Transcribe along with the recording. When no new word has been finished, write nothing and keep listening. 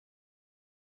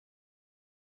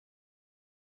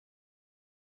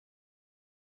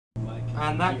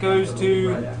And that goes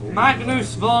to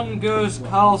Magnus von Gers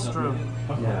Karlstrom,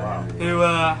 who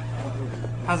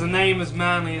has a name as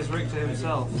manly as Richter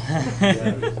himself.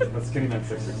 That's Skinny Man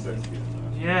 666.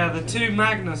 Yeah, the two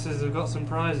Magnuses have got some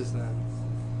prizes there.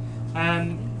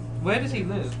 And where does he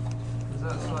live? Is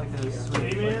that like a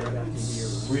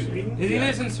Sweden? If he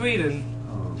lives in Sweden,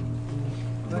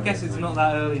 I guess it's not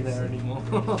that early there anymore.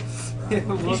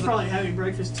 He's probably having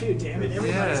breakfast too, damn it.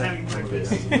 Everybody's having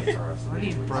breakfast. I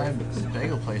need breakfast.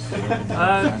 Bagel place.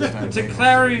 To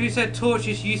Clara, who said torch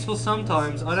is useful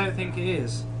sometimes, I don't think it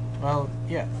is. Well,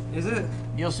 yeah. Is it?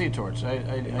 You'll see torch. I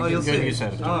Oh, you'll see. use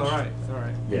that. Oh, right.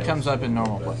 Alright. It comes up in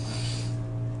normal play.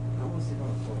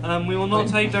 We will not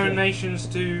take donations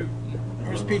to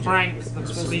Frank the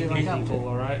sleepy people,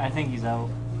 alright? I think he's out.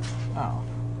 Oh.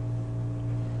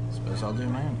 Suppose I'll do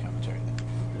my own commentary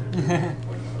then.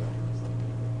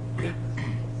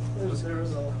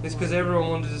 It's because everyone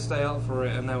wanted to stay up for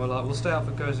it, and they were like, "We'll stay up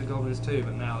for Ghosts of Goblins too,"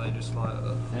 but now they just like,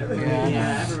 everybody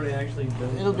actually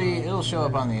does. It'll show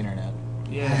up on the internet.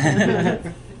 Yeah.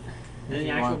 Then the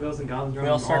actual Ghosts and Goblins are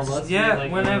all of us. Yeah,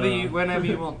 like, whenever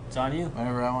you want. It's on you.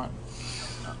 Whenever I want.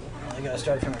 I gotta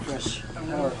start from a fresh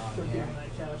hour.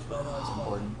 That's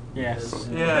important. Yes.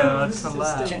 Yeah, that's the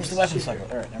last. Change the weapon cycle.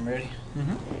 Alright, I'm ready.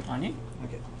 On you?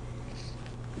 Okay.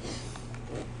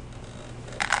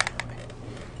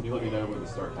 Can you let me know when to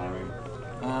start timing?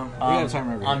 We got a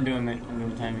timer over here. I'm doing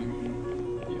timing.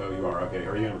 Oh, you are? Okay.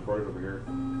 Are you going to record it over here?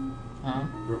 Huh?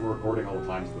 We're recording all the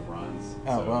times of the runs.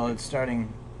 Oh, so. well, it's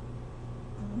starting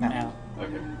now.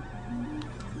 Okay.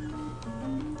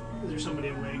 Is there somebody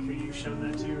awake who you've shown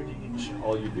that to, or do you need to show?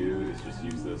 All you do is just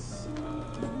use this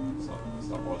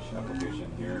stopwatch application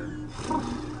here.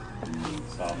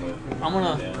 Stop it. I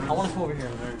wanna come over here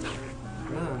and learn.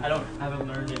 Yeah. I haven't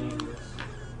learned any of this.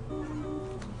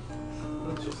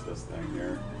 It's just this thing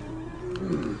here.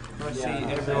 I see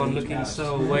everyone looking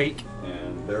so awake.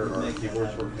 And there are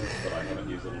keyboard shortcuts, but I haven't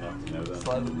used it enough to know them. It's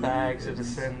like the bags are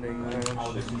descending. Shift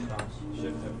F1,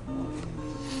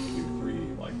 2, 3,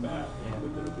 like that.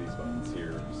 But there are these buttons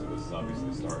here. So this is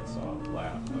obviously start, stop,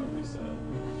 lap, reset.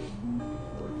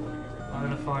 We're recording everything. I'm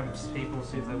gonna find people,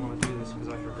 see if they want to do this because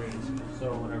I forget it.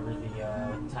 So whenever the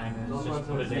time is, just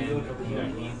put it in.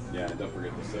 Yeah, and don't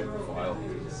forget to save the file.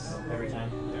 Every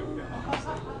time. Yeah, we got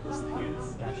this thing.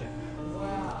 Gotcha.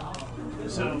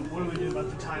 So, what do we do about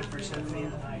the time for Symphony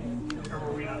of the Night? Or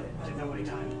were we not, didn't know any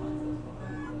time?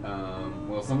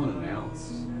 Well, someone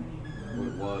announced what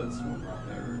it was,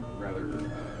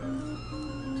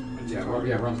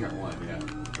 Ron's got one, yeah.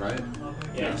 Right?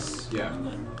 Yes. Yeah.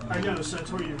 I know,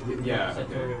 Satori. Yeah,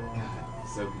 okay.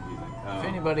 So confusing. If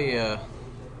anybody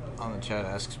on the chat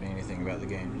asks me anything about the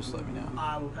game, just let me know.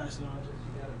 I will pass it on.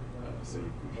 So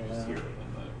you can just hear it in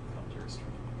the commentary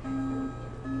stream.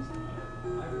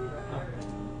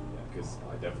 Because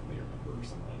I definitely remember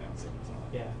someone announcing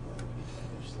it. Yeah.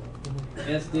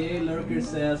 SDA Lurker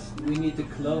says we need to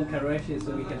clone Kareshi so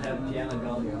we can have piano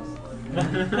goblins.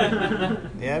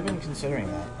 Yeah, I've been considering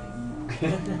that.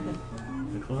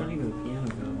 The cloning of piano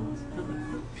goblins.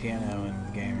 Piano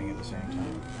and gaming at the same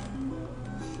time.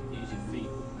 Use your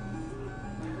feet.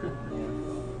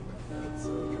 That's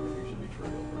contribution be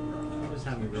true. Just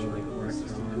have me really like work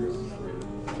strong.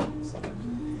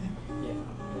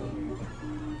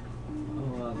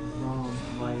 Wrong,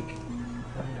 like,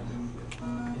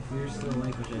 if you're still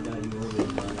awake, which I doubt you will be,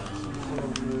 but,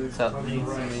 What's up? I need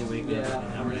somebody to wake up.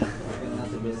 I'm gonna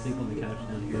have to go sleep on the couch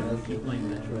down here. I'll keep playing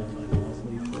Metroid until I fall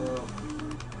asleep.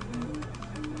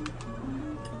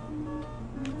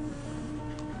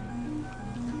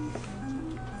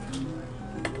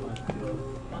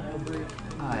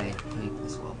 I hate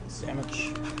this level so Damage.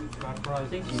 I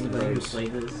think anybody who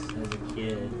played this as a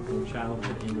kid, their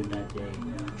childhood ended that day.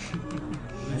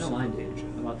 I know mine did.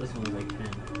 About this one was like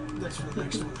 10. That's for the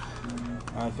next one.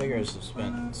 I figure I've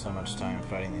spent so much time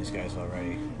fighting these guys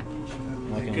already. I'm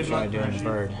not gonna Good try luck, doing Crash.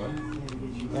 bird.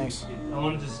 Thanks. I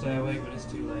wanted to stay awake, but it's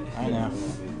too late. I know.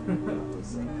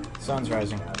 Sun's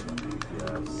rising.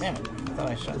 Damn it. I thought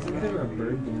I shot Is that there a guy.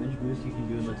 bird damage boost you can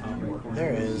do in the top right corner?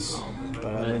 There is,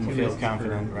 but I didn't feel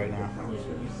confident right now.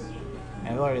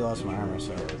 I've already lost my armor,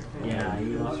 so Yeah,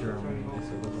 you lost your armor,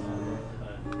 so it doesn't matter.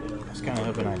 I was kind of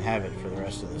hoping I'd have it for the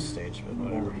rest of this stage, but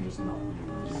whatever. You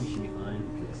should be fine.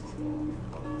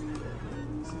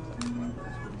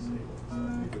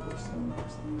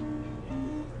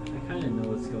 I kind of know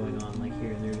what's going on, like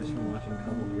here and there, just from watching a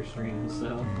couple of your streams. So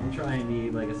I'm trying to be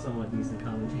like a somewhat decent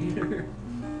commentator.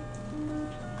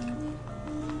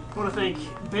 I want to thank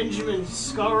Benjamin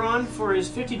Scaron for his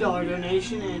 $50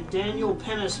 donation and Daniel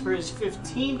Pennis for his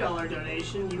 $15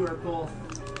 donation. You are both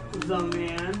the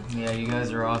man. Yeah, you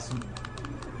guys are awesome.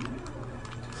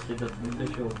 Did the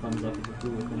official thumbs up with the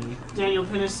cool thingy. Daniel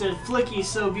Pinnis said, Flicky's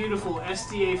so beautiful,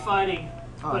 SDA fighting.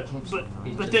 Oh, I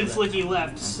can't But then Flicky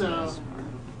left, so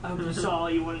I hope you saw all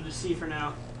you wanted to see for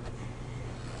now.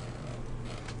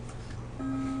 I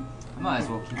might as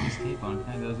well keep this tape on.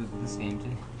 Kind of goes with this game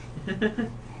too.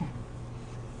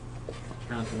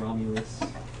 Count Romulus.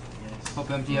 Hope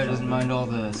MTR doesn't mind all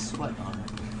the sweat on it.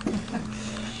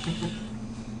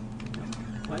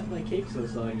 Why is my cake so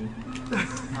soggy?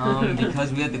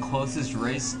 Because we had the closest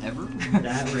race ever.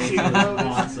 That race was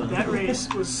awesome. That race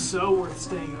was so worth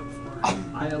staying up for.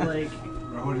 I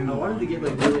wanted to get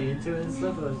like really into it and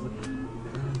stuff, but I was like,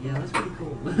 yeah, that's pretty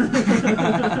cool.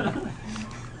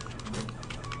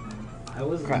 I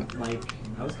was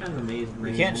kind of amazed.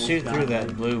 You can't shoot through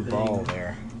that blue ball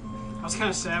there. I was kind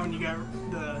of sad when you got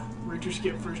the Richter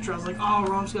skip first try. I was like, oh,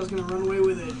 Romscow's going to run away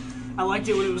with it. I liked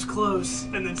it when it was close,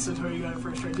 and then Satori got it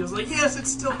first try. He was like, yes,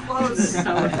 it's still close. That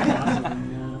was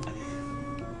awesome,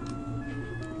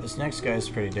 yeah. This next guy's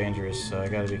pretty dangerous, so I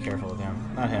gotta be careful with him.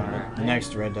 Not him, but the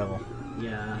next Red Devil.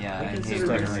 Yeah, he's consider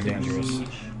this definitely to be- dangerous.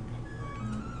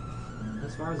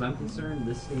 As far as I'm concerned,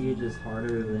 this stage is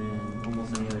harder than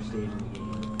almost any other stage in the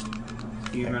game.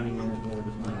 Speedrunning it or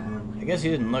just playing normally. I guess he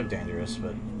didn't look dangerous,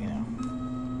 but, you know.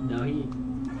 No,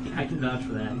 I can vouch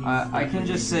for that. I can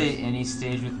just say any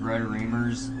stage with red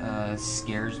reamers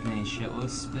scares me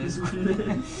shitless, basically.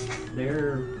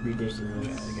 They're ridiculous.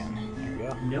 Try it again. There we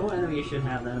go. No enemy should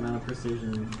have that amount of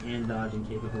precision and dodging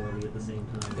capability at the same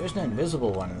time. There's an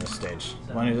invisible one in this stage.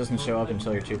 One who doesn't show up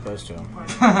until you're too close to him.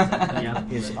 Yeah.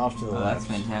 He's off to the That's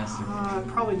left. fantastic.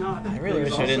 Probably not. I really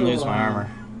There's wish I didn't also, lose my armor.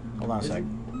 Hold on a sec.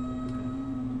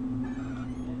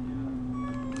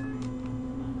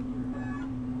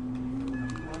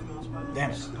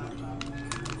 Damn it.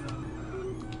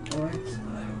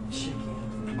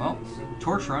 Well,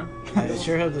 torch run. I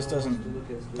sure hope this doesn't...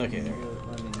 Okay, there we go.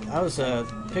 I was,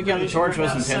 picking up the torch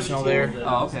was intentional there.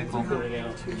 Oh, okay, cool.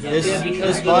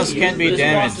 This boss can't be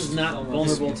damaged. This boss is not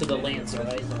vulnerable to the lance,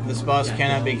 right? This boss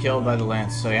cannot be killed by the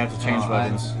lance, so you have to change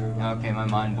weapons. Okay, my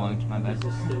mind blinked, my bad.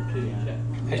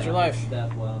 Extra life.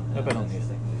 Hope I don't need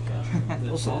it.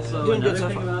 Also, Doing good another so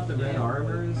thing far. about the red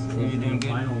armors is You're doing in the good.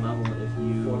 final level, if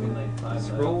you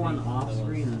scroll on off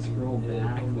screen and scroll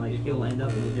back, like he'll end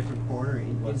up in a different corner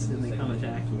and instantly come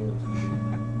attack you.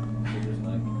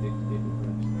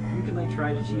 You can like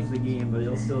try to cheat the game, but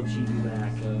it'll still cheat you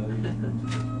back.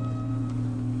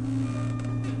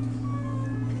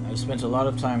 I've spent a lot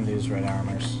of time with these red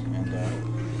armors, and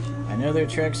I know their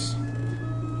tricks.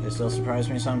 They still surprise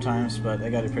me sometimes, but I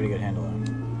got a pretty good handle on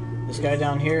them. This guy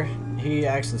down here, he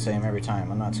acts the same every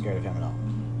time. I'm not scared of him at all.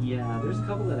 Yeah, there's a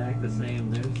couple that act the same.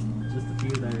 There's just a few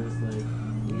that are just like,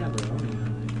 we have our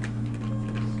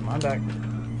own. Come on back.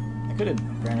 I could have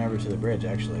ran over to the bridge,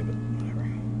 actually, but whatever.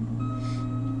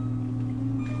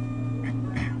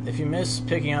 If you miss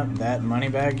picking up that money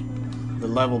bag, the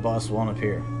level boss won't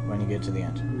appear when you get to the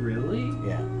end. Really?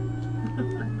 Yeah.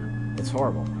 It's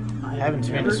horrible. I happened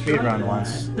to me in a never tried speedrun that.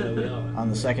 once on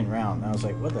the second round. And I was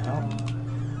like, what the hell?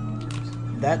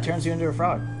 That turns you into a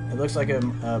frog. It looks like a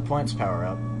points power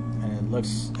up, and it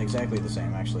looks exactly the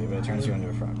same actually, but it turns you into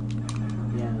a frog.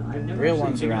 Yeah, I've never Real actually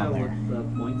ones figured around out there. what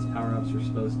the points power-ups are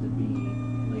supposed to be,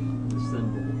 like the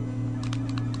symbol.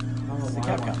 It's the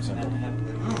Capcom symbol.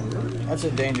 Oh, really? That's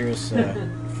a dangerous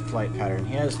flight pattern.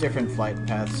 He has different flight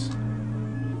paths.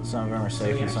 Some of them are So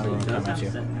safe he and some actually of them does come at have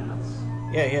you. set paths.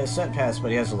 Yeah, he has set paths,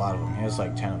 but he has a lot of them. He has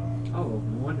like 10 of them. Oh,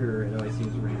 no wonder it always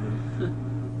seems random.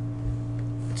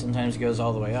 Sometimes he goes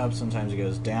all the way up, sometimes he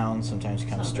goes down, sometimes he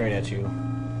comes straight at you.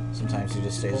 Sometimes he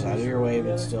just stays out of your way,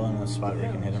 but still in a spot where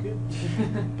you can hit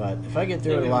him. But if I get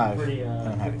through it alive, then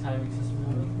I'm happy.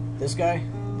 This guy,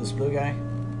 this blue guy,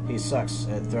 he sucks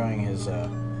at throwing his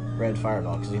red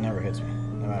fireball because he never hits me,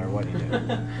 no matter what you do.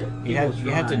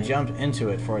 You have to jump into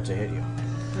it for it to hit you.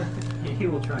 He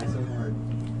will try so hard.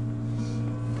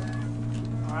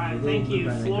 Alright, thank you,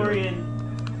 Florian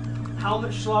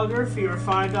Helmutschlager for your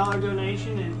 $5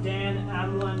 donation and Dan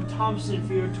Adeline Thompson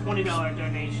for your $20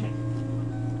 donation.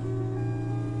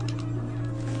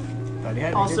 Thought he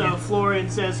had me, Also, didn't Florian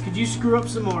says, could you screw up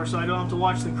some more so I don't have to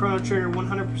watch the Chrono Trigger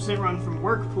 100% run from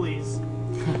work, please?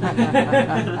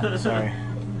 you? Sorry.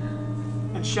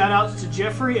 And shout outs to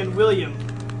Jeffrey and William.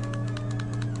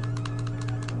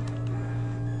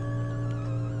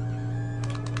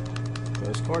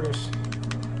 Close quarters.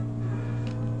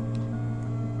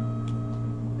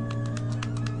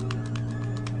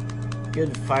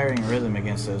 Good firing rhythm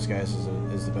against those guys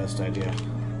is the best idea.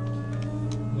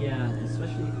 Yeah,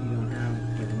 especially if you don't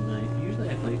have like, a knife. Usually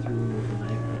I play through with a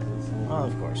knife because it's all Well,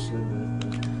 of course. good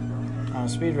with it. On a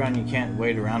speedrun, you can't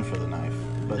wait around for the knife,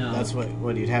 but No. that's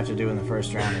what you'd have to do in the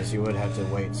first round is you would have to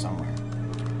wait somewhere.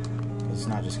 It's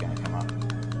not just going to come up.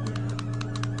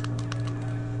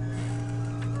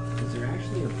 Is there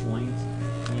actually a point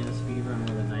in a speedrun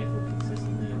where the knife will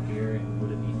consistently appear, and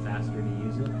would it be faster to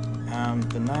use it?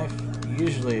 The knife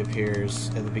usually appears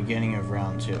at the beginning of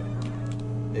round 2,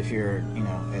 if you're,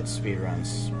 at speedrun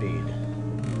speed.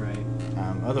 Right.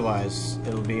 Otherwise,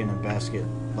 it'll be in a basket,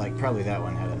 like probably that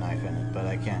one had a knife in it, but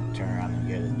I can't turn around and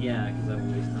get it. Yeah, because that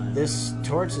would waste time. This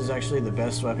torch is actually the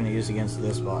best weapon to use against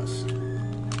this boss.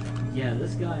 Yeah,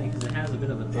 this guy, because it has a bit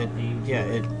of a tough aim. Yeah,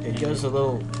 it goes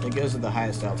it goes at the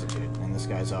highest altitude, and this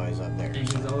guy's always up there. And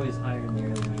he's always higher in the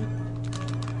air than you.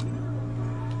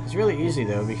 It's really easy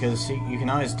though because you can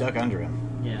always duck under him.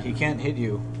 Yeah. He can't hit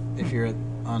you if you're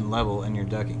on level and you're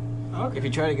ducking. Okay. If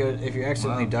you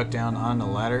accidentally duck down on the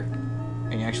ladder,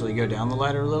 and you actually go down the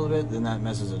ladder a little bit, then that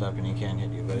messes it up and he can't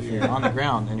hit you. But if you're on the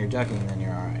ground and you're ducking, then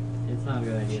you're all right. It's not a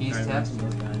good idea. Cheese Try test.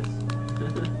 those guys.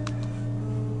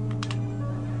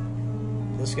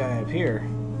 This guy up here,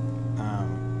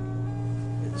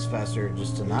 it's faster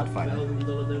just to not fight him.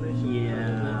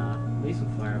 Yeah. At least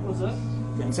with fire. What's that?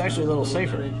 And it's actually a little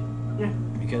safer Yeah.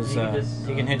 because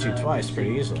he can hit you twice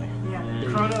pretty easily. Yeah.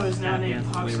 Chrono is now named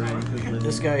Popstar.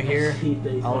 This guy here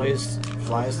always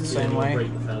flies the same way,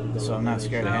 so I'm not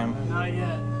scared of him. Not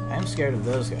yet. I'm scared of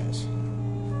those guys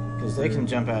because they can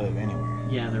jump out of anywhere.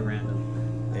 Yeah, they're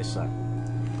random. They suck.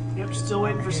 Yep, still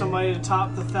waiting for somebody to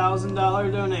top the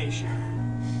 $1,000 donation.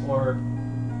 Or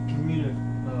community.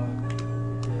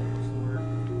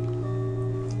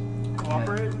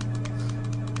 Cooperate?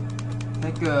 I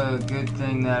think a good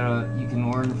thing that you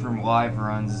can learn from live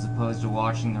runs as opposed to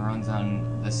watching the runs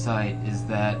on the site is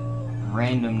that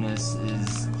randomness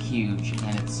is huge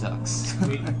and it sucks.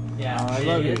 Yeah, I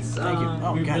love you. It's, Thank you.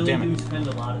 Oh, we god really damn do it. spend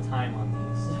a lot of time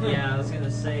on these. Yeah, I was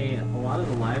gonna say a lot of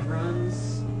the live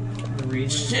runs. The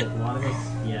reason Shit. that a lot of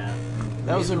us, yeah.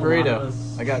 That was a burrito.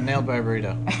 I got nailed by a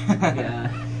burrito.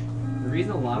 Yeah. The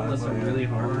reason a lot of us are really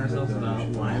hard on ourselves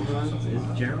about live runs is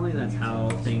generally that's how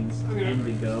things tend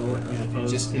to go as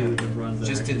opposed to the runs that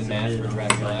Just are did the math for submitted on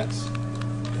Dragon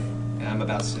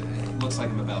the X, and it looks like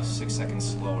I'm about 6 seconds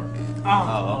slower.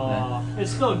 Oh,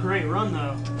 it's still a great run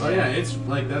though. Oh yeah, it's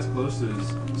like that's close to.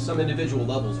 Some individual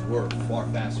levels were far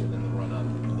faster than the run on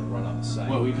the site.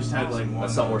 Well, we just had like one. But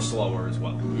some were slower as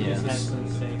well. Yeah.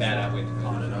 Bad at way to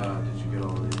go. Did you get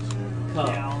all these here?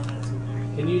 Yeah, all that's in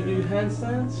there. Can you do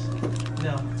handstands?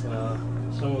 No.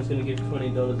 Someone's gonna give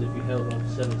 $20 if you held on for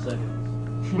 7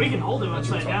 seconds. We can hold him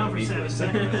upside down for 7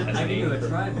 seconds. I can do a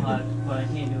tripod, but I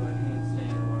can't do a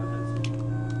handstand or a headstand.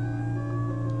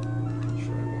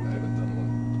 Sure, I haven't done one.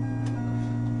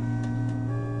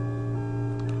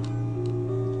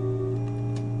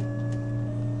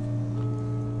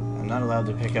 I'm not allowed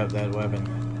to pick up that weapon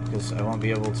because I won't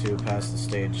be able to pass the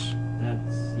stage.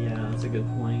 That's a good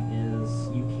point. Is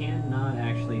you cannot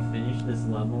actually finish this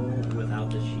level without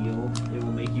the shield. It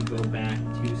will make you go back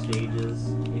 2 stages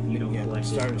if you don't Yeah, collect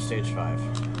start it. at stage 5.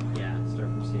 Yeah, start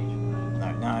from stage 5.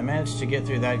 Alright, now I managed to get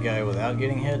through that guy without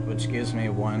getting hit, which gives me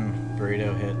 1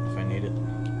 burrito hit if I need it.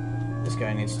 This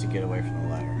guy needs to get away from the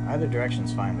ladder. Either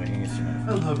direction's fine, but he needs to move.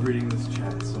 I love reading this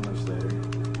chat so much later.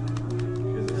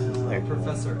 Because this is like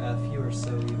Professor F, you are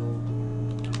so evil.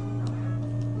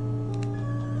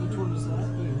 Which one was that?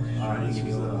 Trying to give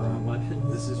you a wrong weapon.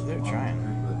 This is They're one trying.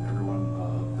 thing that everyone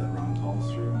that Ron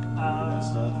calls through. That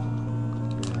stuff.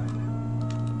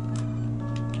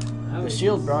 The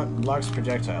shield blocks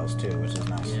projectiles too, which is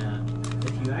nice. Yeah.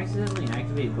 If you accidentally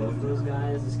activate both of those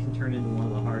guys, this can turn into one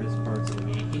of the hardest parts of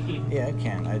the game. Yeah, it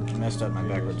can. I messed up my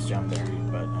backwards jump there,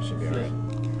 but I should be alright.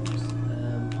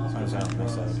 As long as I don't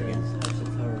mess that up again.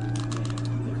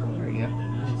 There you go.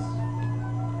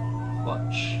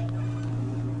 Clutch.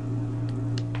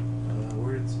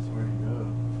 Where to go?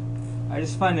 I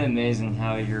just find it amazing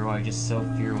how you're like just so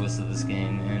fearless of this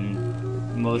game, and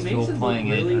most people playing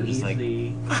it are just like,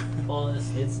 Well,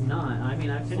 it's not. I mean,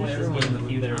 I've finished this game a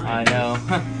few times. I know.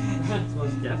 It's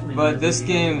most definitely. But not this as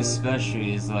game easy.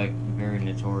 especially is like very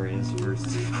notorious for.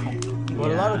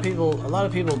 But a lot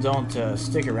of people don't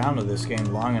stick around with this game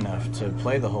long enough to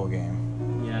play the whole game.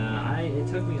 Yeah, it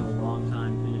took me a long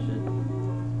time to finish it.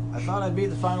 I thought I'd beat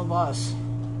the final boss.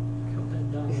 Come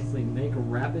ahead, honestly, make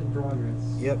rapid progress.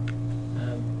 Yep.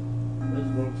 Where's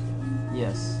Worms?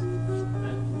 Yes.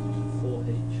 Full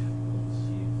H.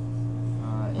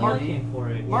 Mark Andy? Came for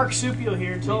it. Mark Supio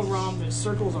here. Tell Rom that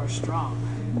circles are strong.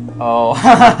 Oh,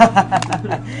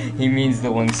 he means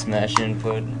the wing smash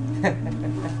input.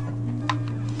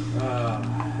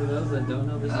 For those that don't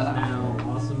know, this is now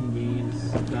Awesome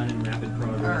Games done in rapid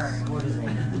progress. What is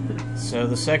it? So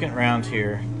the second round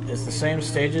here it's the same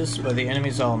stages, but the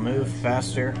enemies all move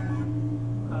faster,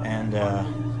 and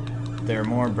there are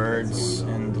more birds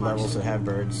in the levels that have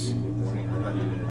birds.